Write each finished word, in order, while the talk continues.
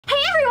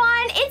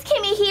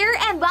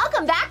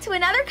welcome back to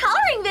another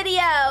coloring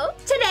video!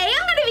 Today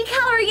I'm gonna be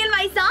coloring in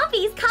my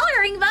zombies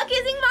coloring book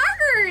using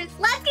markers!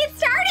 Let's get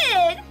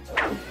started!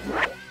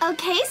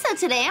 Okay, so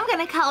today I'm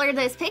gonna color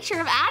this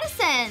picture of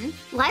Addison.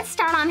 Let's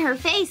start on her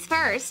face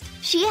first.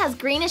 She has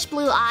greenish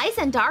blue eyes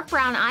and dark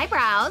brown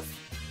eyebrows.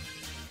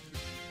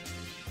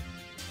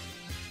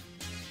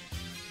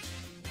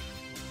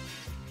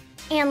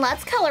 And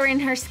let's color in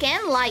her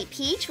skin light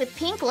peach with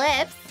pink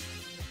lips.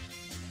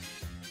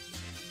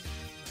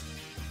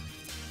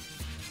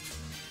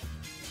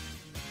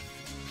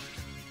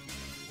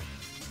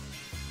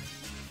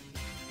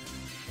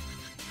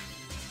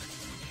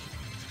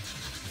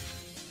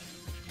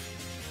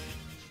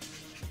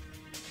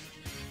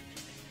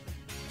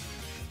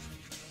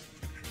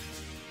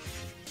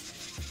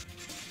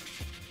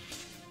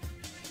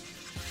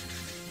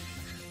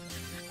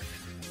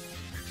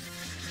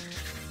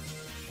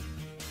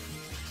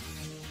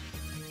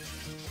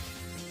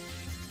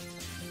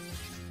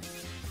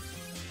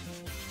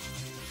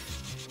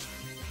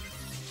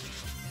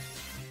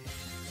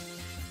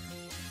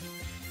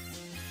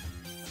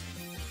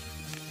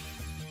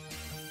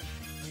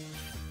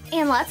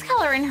 And let's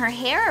color in her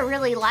hair a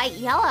really light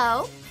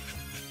yellow.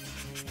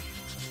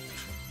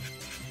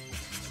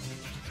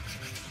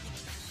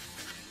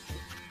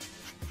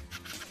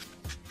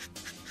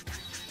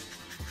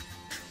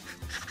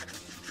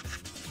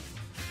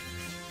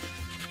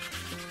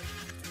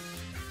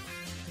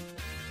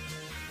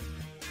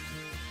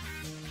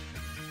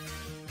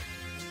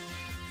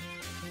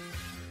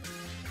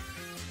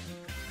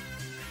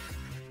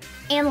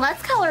 And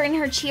let's color in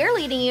her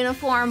cheerleading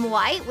uniform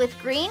white with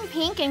green,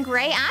 pink, and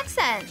gray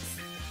accents.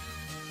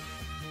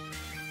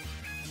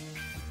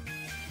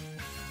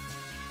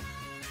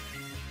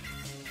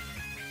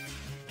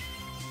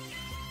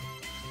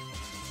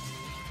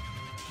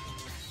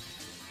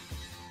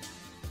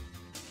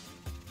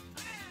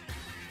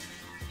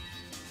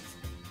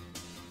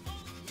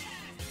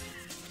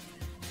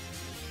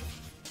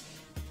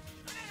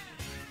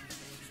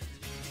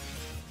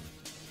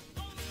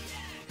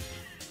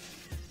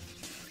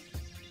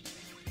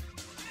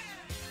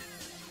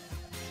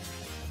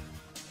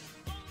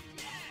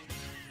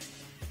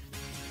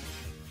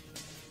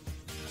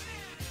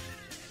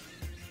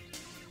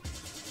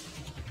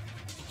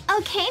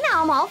 Okay,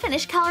 now I'm all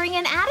finished coloring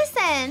in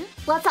Addison.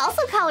 Let's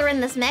also color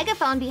in this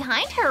megaphone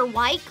behind her,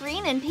 white,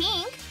 green, and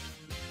pink.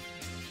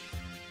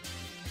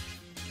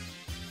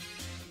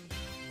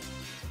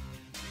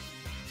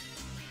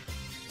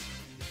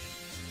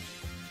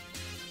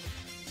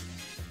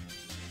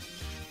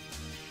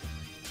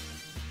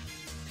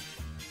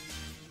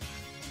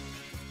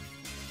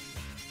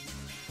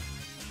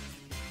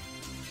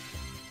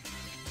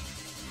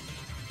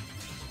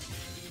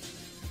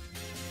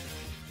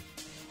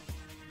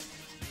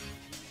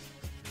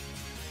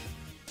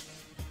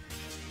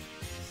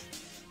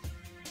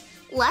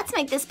 Let's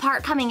make this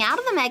part coming out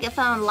of the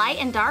megaphone light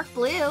and dark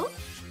blue.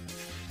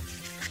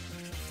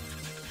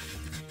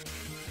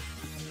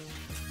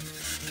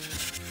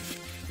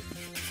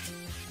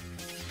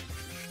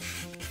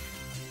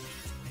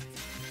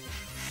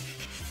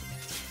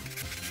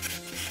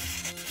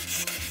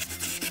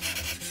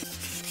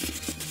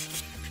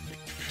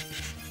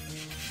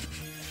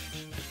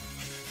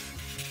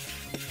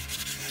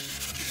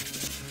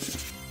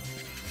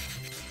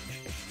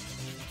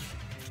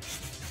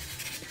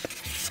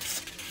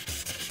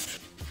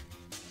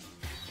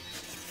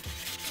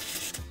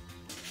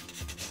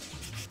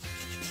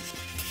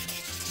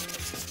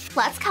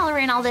 Let's color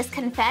in all this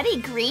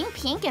confetti, green,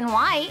 pink, and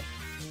white.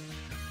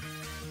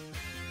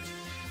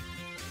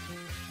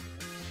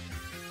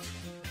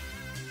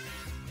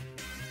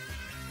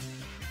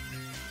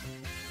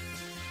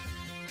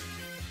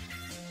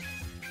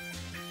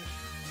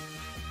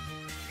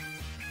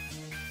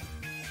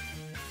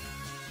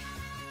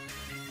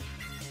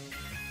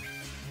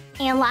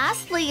 And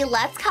lastly,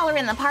 let's color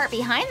in the part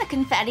behind the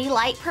confetti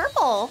light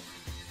purple.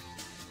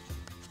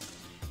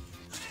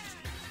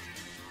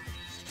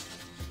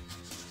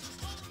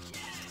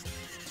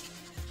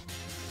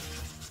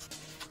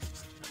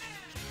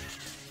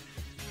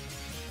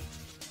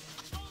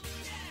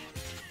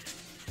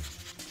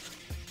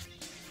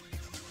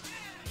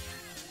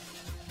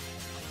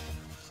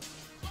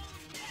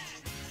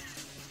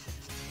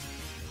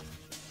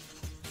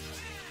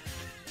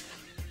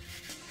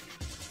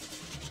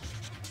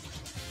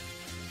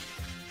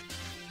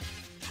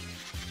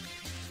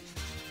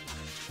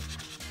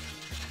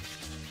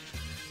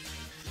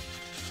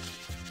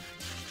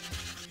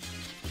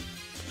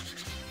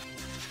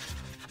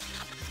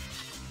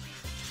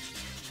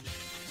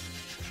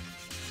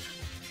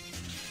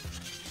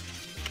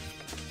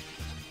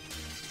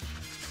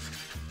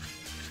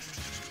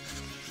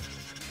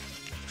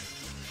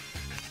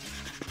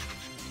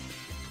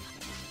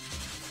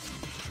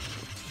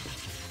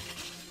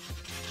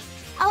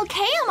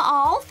 Okay, I'm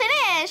all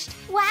finished!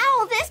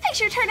 Wow, this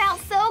picture turned out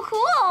so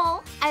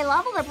cool! I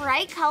love all the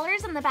bright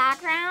colors in the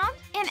background,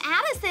 and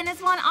Addison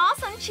is one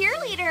awesome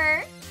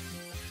cheerleader!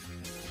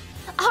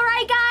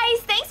 Alright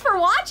guys, thanks for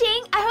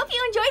watching! I hope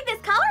you enjoyed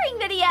this coloring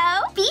video!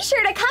 Be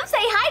sure to come say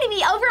hi to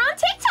me over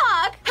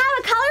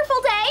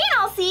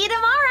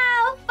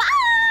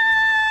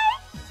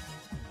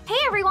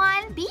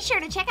be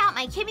sure to check out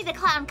my Kimmi the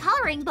Clown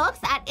coloring books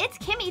at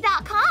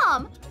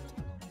itskimmi.com.